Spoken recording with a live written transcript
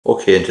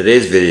Okay, in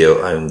today's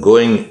video I'm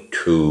going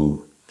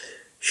to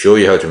show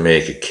you how to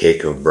make a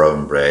cake of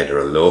brown bread or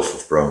a loaf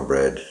of brown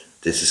bread.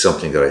 This is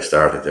something that I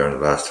started there in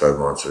the last 12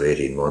 months or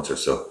 18 months or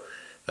so.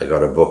 I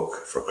got a book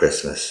for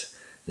Christmas,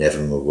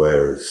 Neven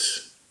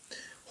Maguire's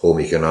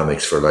Home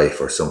Economics for Life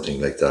or something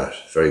like that.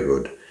 Very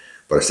good.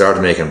 But I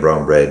started making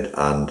brown bread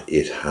and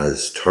it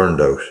has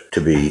turned out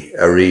to be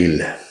a real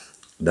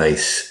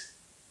nice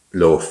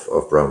loaf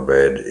of brown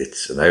bread.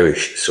 It's an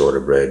Irish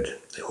soda bread.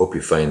 I hope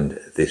you find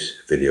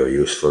this video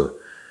useful.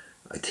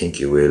 I think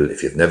you will.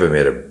 If you've never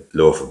made a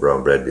loaf of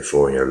brown bread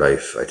before in your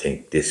life, I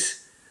think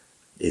this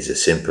is a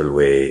simple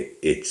way.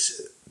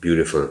 It's a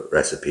beautiful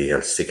recipe.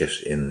 I'll stick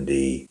it in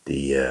the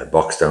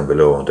box down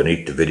below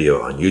underneath the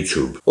video on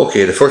YouTube.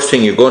 Okay, the first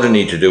thing you're going to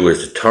need to do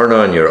is to turn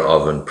on your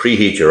oven,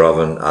 preheat your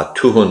oven at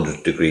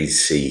 200 degrees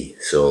C.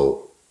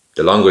 So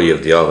the longer you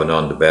have the oven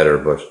on, the better,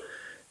 but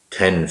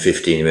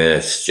 10-15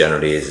 minutes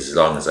generally is as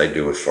long as I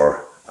do it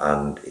for,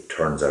 and it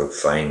turns out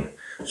fine.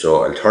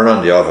 So I'll turn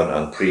on the oven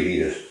and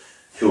preheat it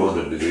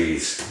 200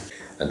 degrees,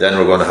 and then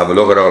we're going to have a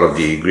look at all of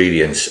the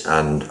ingredients,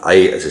 and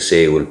as I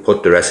say, will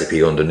put the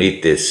recipe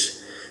underneath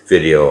this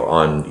video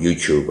on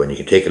YouTube and you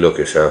can take a look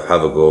yourself,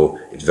 have a go.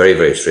 It's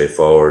very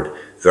straightforward,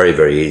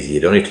 very easy.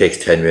 It only takes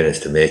 10 minutes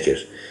to make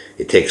it.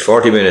 It takes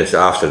 40 minutes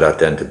after that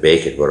then to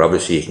bake it, but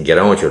obviously you can get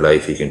on with your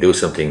life. You can do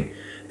something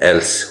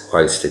else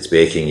whilst it's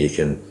baking. You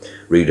can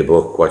read a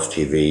book, watch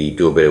TV,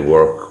 do a bit of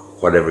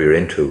work, whatever you're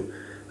into,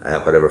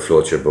 whatever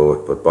floats your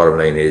boat. But bottom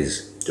line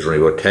is there's only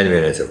about 10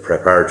 minutes of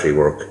preparatory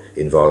work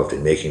involved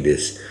in making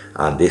this,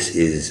 and this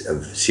is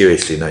a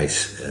seriously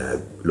nice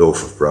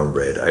loaf of brown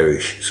bread,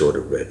 Irish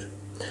soda bread.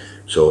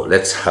 So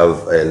let's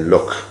have a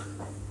look.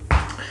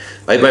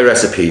 I have my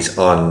recipes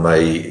on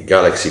my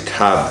Galaxy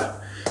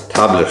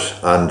tablet,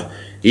 and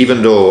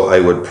even though I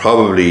would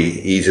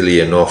probably easily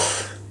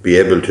enough be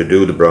able to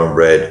do the brown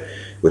bread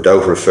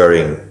without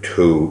referring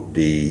to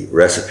the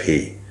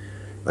recipe,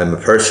 I'm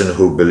a person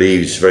who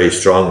believes very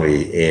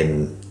strongly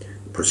in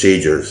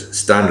procedures,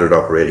 standard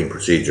operating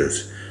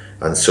procedures,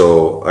 and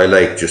so I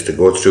like just to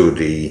go through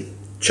the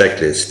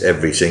checklist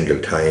every single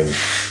time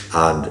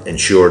and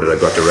ensure that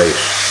I've got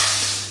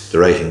the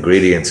right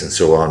ingredients and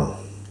so on.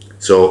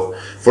 So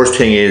first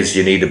thing is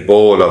you need a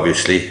bowl,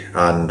 obviously,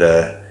 and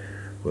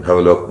we'll have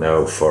a look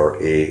now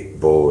for a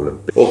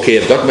bowl.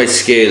 Okay, I've got my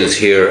scales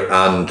here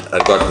and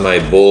I've got my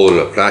bowl,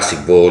 a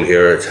plastic bowl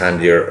here. It's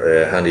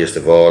handiest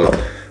of all.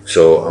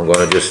 So I'm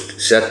going to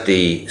just set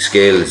the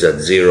scales at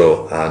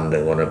 0 and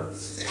I'm going to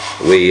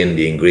weigh in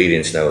the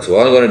ingredients now. So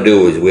all I'm going to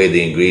do is weigh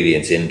the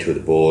ingredients into the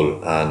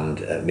bowl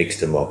and mix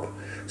them up.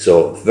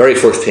 So very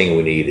first thing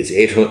we need is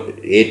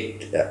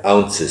 8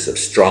 ounces of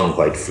strong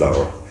white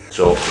flour.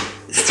 So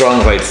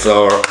strong white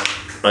flour,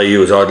 I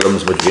use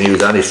Odlum's, but you can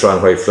use any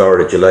strong white flour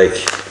that you like.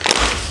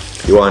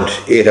 You want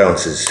 8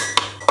 ounces.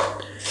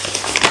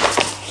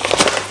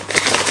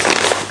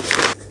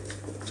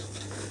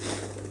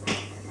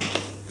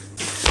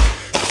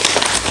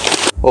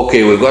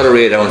 Okay, we've got our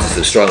 8 ounces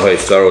of strong white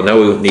flour. Now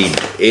we need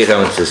 8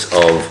 ounces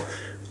of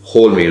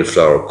wholemeal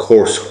flour,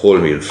 coarse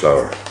wholemeal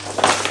flour.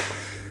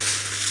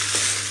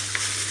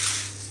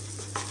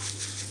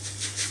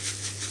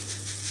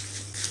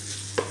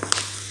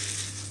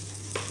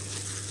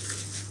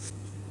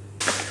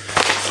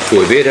 So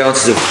we have 8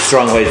 ounces of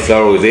strong white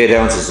flour, we have 8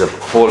 ounces of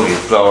wholemeal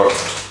flour.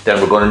 Then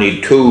we're going to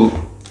need 2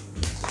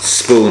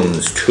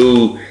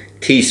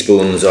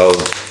 teaspoons of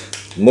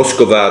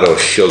muscovado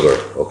sugar,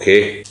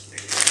 okay?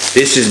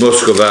 This is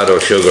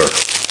muscovado sugar.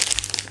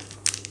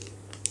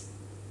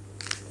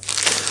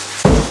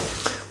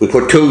 We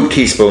put 2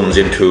 teaspoons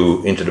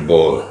into the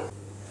bowl.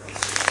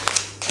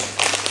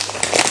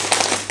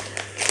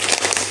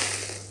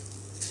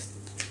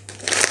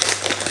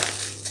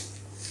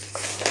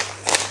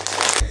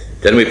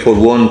 Then we put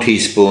 1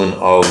 teaspoon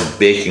of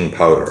baking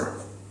powder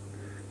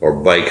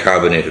or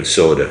bicarbonate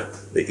soda.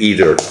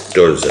 Either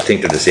does. I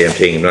think they're the same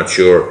thing, I'm not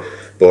sure,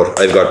 but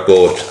I've got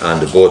both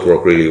and they both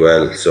work really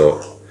well.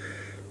 So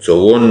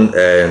 1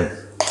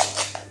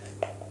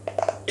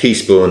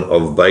 teaspoon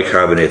of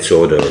bicarbonate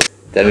soda.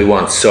 Then we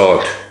want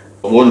salt.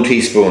 1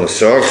 teaspoon of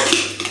salt.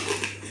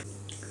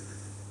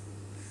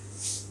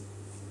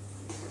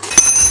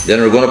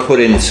 Then we're going to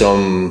put in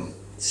some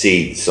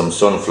seeds, some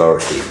sunflower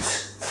seeds.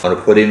 I'm going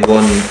to put in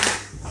 1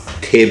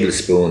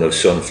 tablespoon of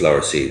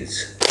sunflower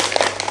seeds.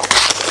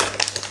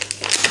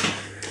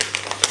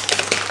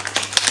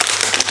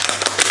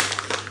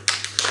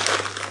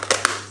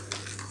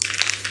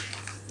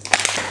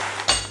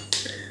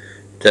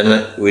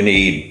 Then we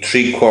need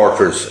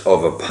 3/4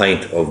 of a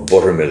pint of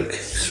buttermilk.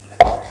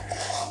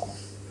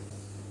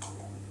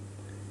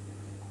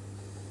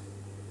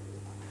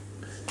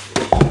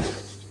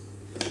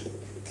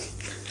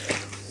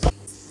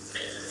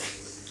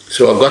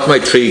 So I've got my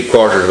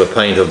 3/4 of a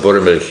pint of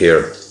buttermilk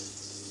here.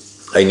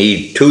 I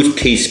need 2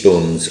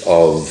 teaspoons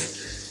of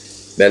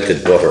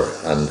melted butter,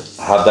 and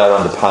I have that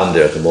on the pan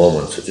there at the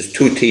moment. So just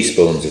 2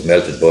 teaspoons of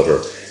melted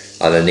butter,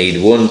 and I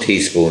need 1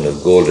 teaspoon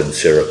of golden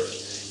syrup.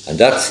 And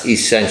that's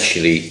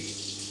essentially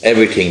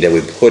everything that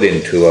we put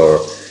into our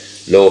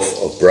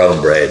loaf of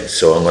brown bread.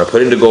 So I'm going to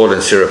put in the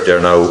golden syrup there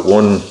now,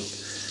 1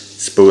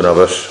 spoon of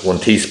it, 1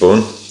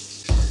 teaspoon.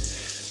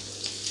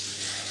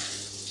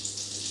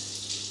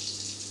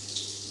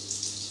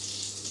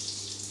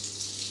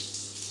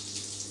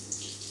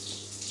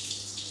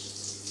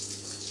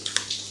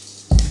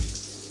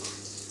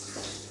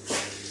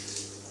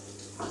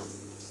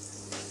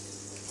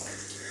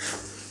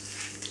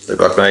 I've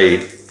got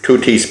my 2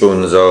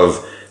 teaspoons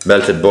of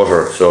melted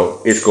butter,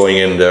 so it's going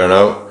in there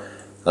now,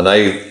 and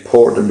I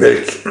pour the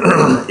milk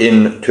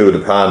into the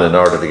pan in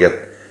order to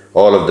get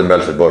all of the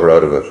melted butter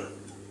out of it.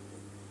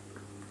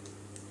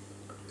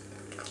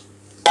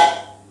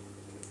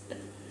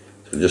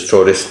 So just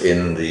throw this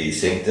in the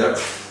sink there.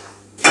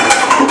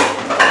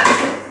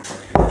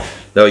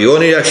 Now you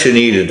only actually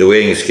need the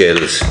weighing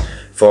scales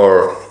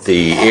for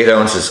the 8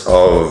 ounces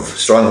of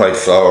strong white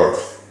flour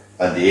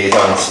and the 8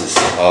 ounces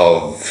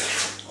of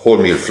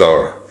wholemeal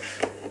flour.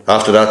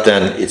 After that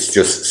then it's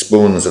just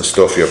spoons of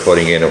stuff you're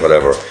putting in or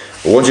whatever.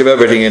 But once you have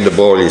everything in the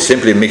bowl, you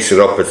simply mix it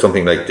up with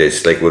something like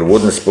this, like with a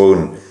wooden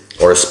spoon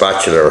or a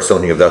spatula or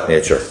something of that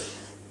nature.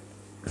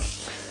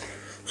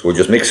 So we'll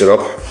just mix it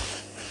up.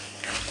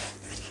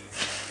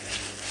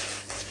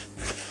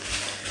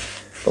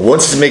 And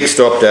once it's mixed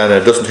up then,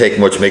 it doesn't take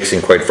much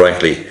mixing, quite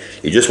frankly.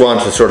 You just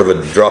want a sort of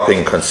a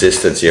dropping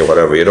consistency or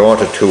whatever. You don't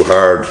want it too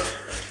hard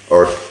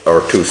or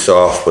too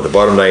soft, but the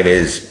bottom line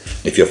is,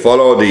 if you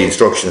follow the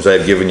instructions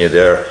I've given you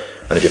there,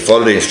 and if you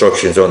follow the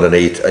instructions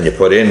underneath and you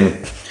put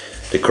in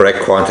the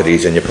correct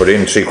quantities and you put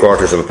in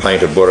 3/4 of a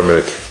pint of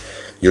buttermilk,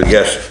 you'll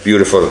get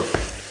beautiful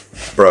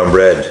brown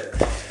bread,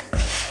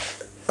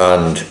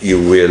 and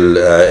you will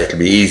it'll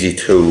be easy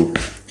to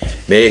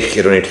make.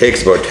 It only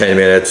takes about 10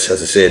 minutes.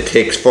 As I say, it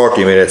takes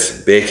 40 minutes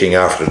baking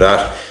after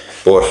that,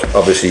 but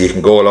obviously you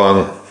can go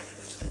along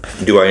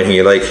and do anything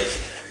you like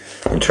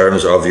in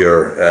terms of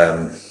your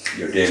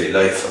daily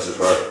life, as it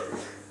were.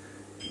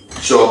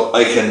 So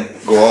I can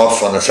go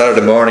off on a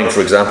Saturday morning, for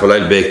example,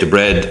 I'll bake the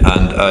bread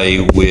and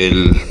I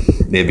will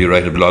maybe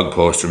write a blog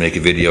post or make a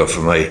video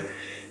for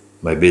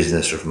my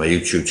business or for my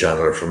YouTube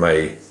channel or for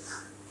my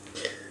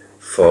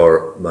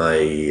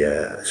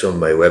some of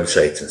my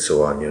websites and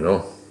so on, you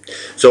know.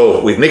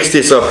 So we've mixed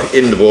this up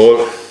in the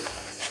bowl.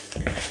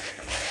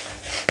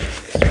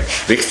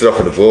 Mixed it up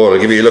in the bowl. I'll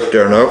give you a look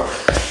there now.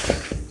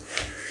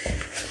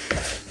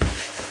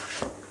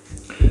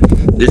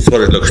 This is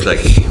what it looks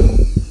like.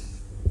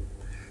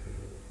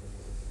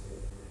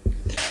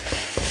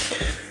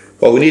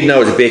 What we need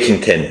now is a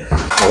baking tin.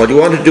 What you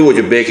want to do with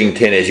your baking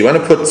tin is you want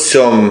to put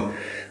some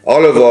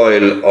olive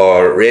oil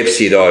or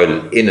rapeseed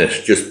oil in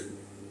it. Just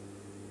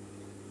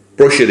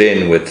brush it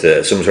in with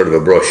some sort of a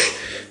brush,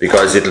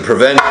 because it'll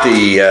prevent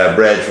the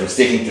bread from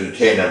sticking to the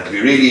tin, and it'll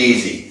be really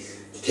easy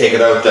to take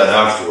it out then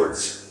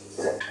afterwards.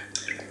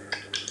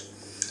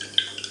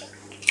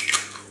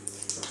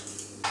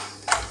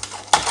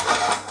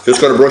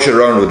 Just got to brush it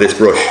around with this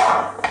brush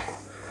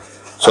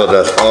so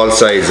that all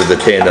sides of the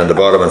tin and the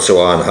bottom and so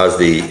on has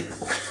the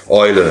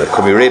oil in it.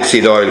 Could be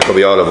rapeseed oil, could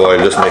be olive oil,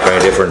 doesn't make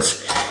any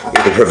difference.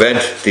 It will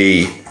prevent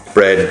the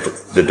bread,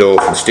 the dough,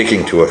 from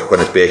sticking to it when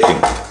it's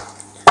baking.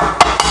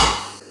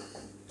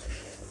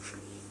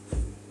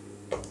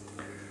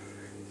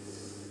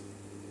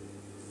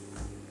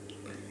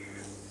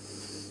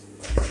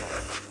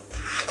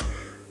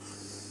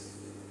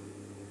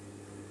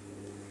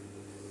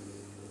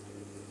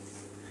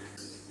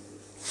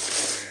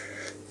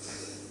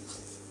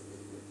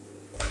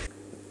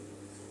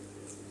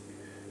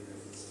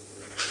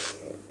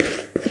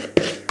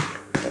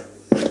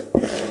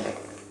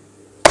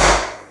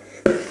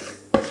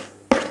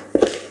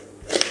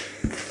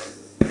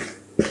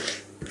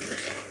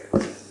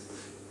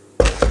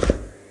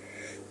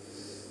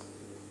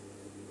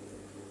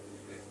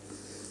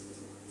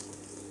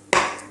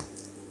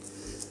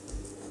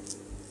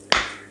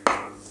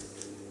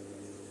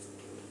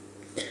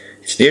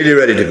 It's nearly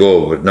ready to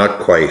go, but not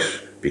quite,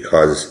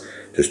 because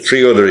there's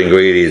 3 other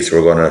ingredients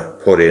we're going to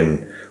put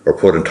in, or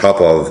put on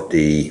top of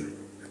the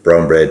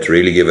brown bread to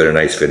really give it a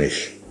nice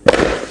finish.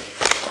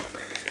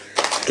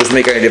 Doesn't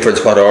make any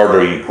difference what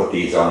order you put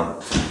these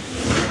on.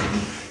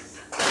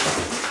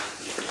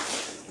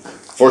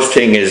 First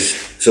thing is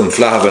some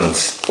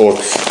flavins,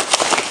 oats.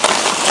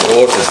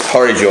 Oats,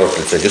 porridge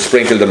oats. I just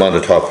sprinkle them on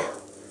the top,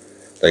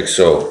 like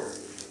so.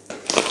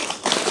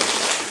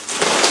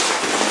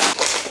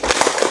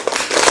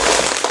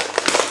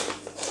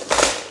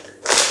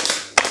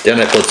 Then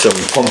I put some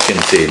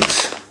pumpkin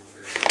seeds.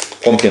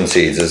 Pumpkin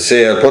seeds. As I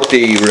say, I'll put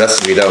the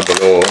recipe down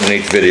below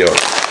underneath the video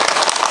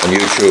on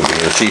YouTube,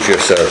 and you'll see for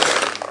yourself.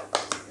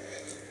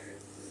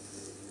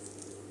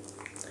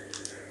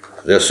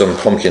 There's some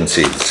pumpkin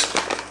seeds.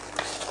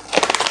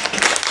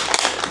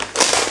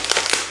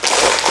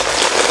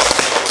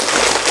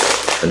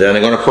 And then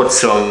I'm going to put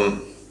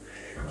some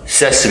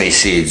sesame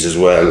seeds as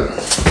well.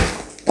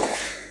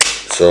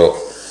 So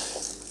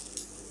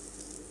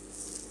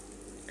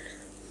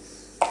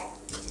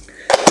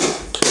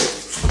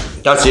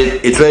that's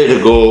it, it's ready to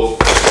go.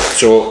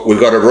 So we've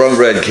got a brown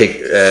bread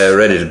cake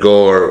ready to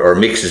go, or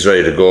mix is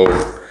ready to go,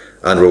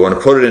 and we're going to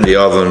put it in the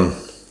oven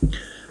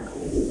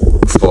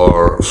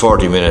for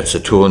 40 minutes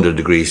at 200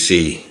 degrees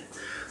C,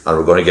 and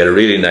we're going to get a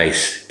really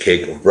nice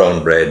cake of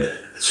brown bread.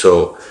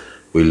 So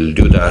we'll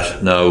do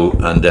that now,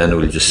 and then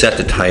we'll just set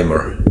the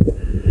timer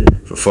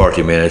for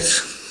 40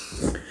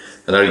 minutes,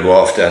 and I'll go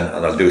off then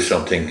and I'll do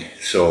something.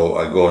 So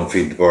I'll go and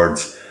feed the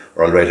birds,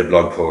 or I'll write a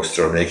blog post,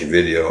 or make a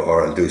video,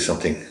 or I'll do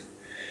something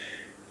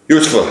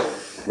useful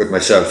with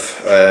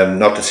myself.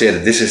 Not to say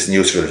that this isn't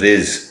useful, it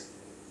is.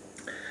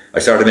 I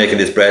started making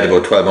this bread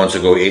about 12 months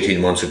ago, 18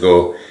 months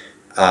ago,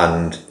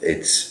 and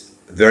it's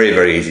very,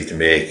 very easy to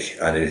make,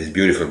 and it is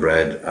beautiful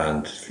bread.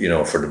 And you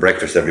know, for the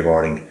breakfast every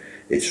morning,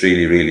 it's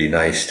really, really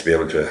nice to be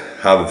able to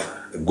have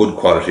a good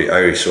quality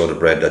Irish soda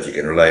bread that you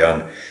can rely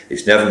on.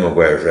 It's Neven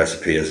Maguire's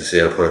recipe, as I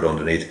say. I'll put it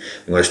underneath.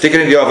 I'm going to stick it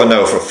in the oven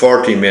now for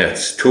 40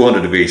 minutes,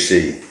 200 degrees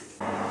C.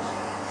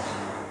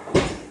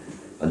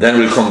 And then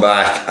we'll come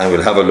back and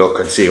we'll have a look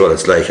and see what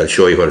it's like. I'll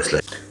show you what it's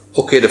like.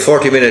 Okay, the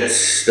 40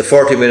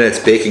 minutes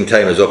baking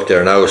time is up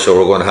there now, so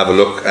we're going to have a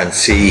look and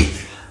see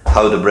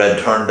how the bread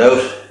turned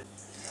out.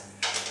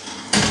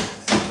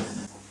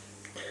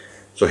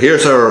 So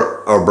here's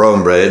our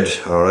brown bread,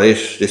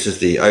 alright. This is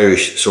the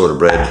Irish soda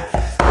bread,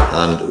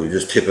 and we'll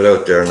just tip it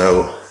out there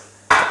now.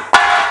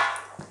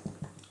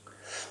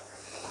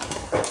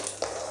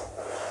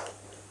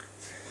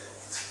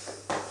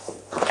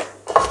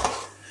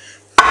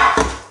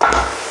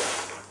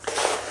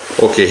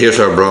 Okay, here's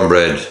our brown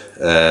bread,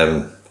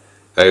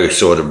 Irish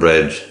soda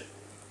bread.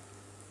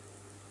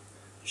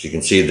 As you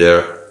can see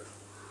there,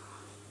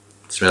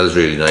 it smells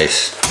really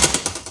nice.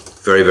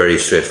 Very, very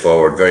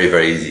straightforward, very,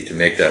 very easy to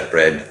make that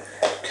bread.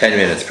 10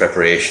 minutes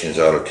preparation is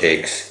all it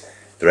takes.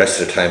 The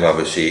rest of the time,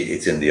 obviously,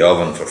 it's in the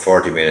oven for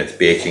 40 minutes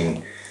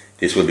baking.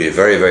 This will be a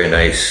very, very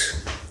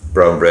nice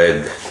brown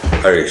bread,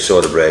 Irish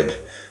soda bread,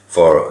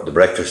 for the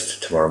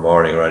breakfast tomorrow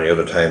morning or any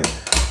other time.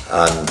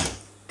 And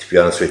to be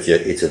honest with you,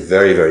 it's a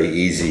very, very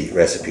easy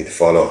recipe to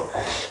follow.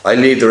 I'll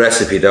leave the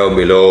recipe down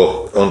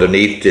below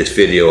underneath this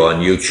video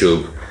on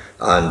YouTube,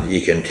 and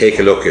you can take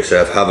a look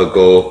yourself, have a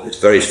go. It's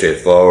very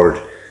straightforward.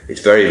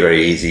 It's very,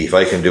 very easy. If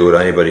I can do it,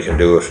 anybody can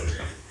do it.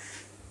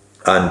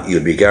 And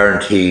you'll be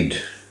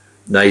guaranteed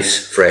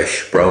nice,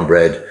 fresh brown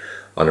bread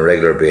on a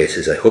regular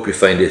basis. I hope you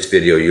find this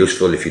video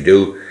useful. If you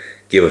do,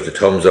 give it a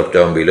thumbs up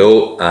down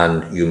below,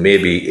 and you may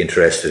be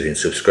interested in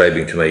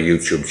subscribing to my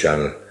YouTube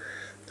channel.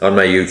 On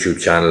my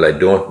YouTube channel, I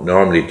don't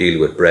normally deal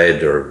with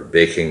bread or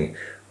baking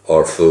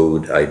or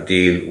food. I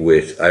deal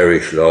with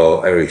Irish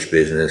law, Irish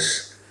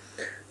business,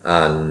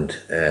 and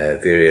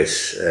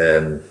various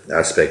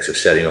aspects of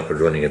setting up and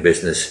running a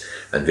business,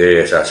 and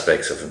various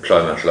aspects of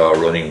employment law,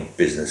 running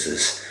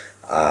businesses,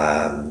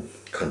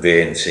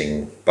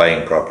 conveyancing,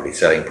 buying property,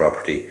 selling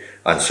property,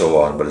 and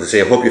so on. But as I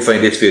say, I hope you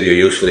find this video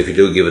useful. If you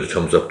do, give it a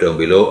thumbs up down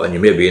below, and you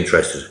may be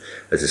interested,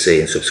 as I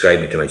say, in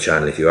subscribing to my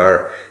channel. If you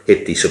are,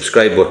 hit the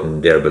subscribe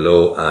button there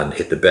below and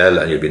hit the bell,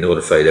 and you'll be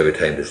notified every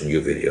time there's a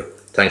new video.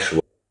 Thanks for watching.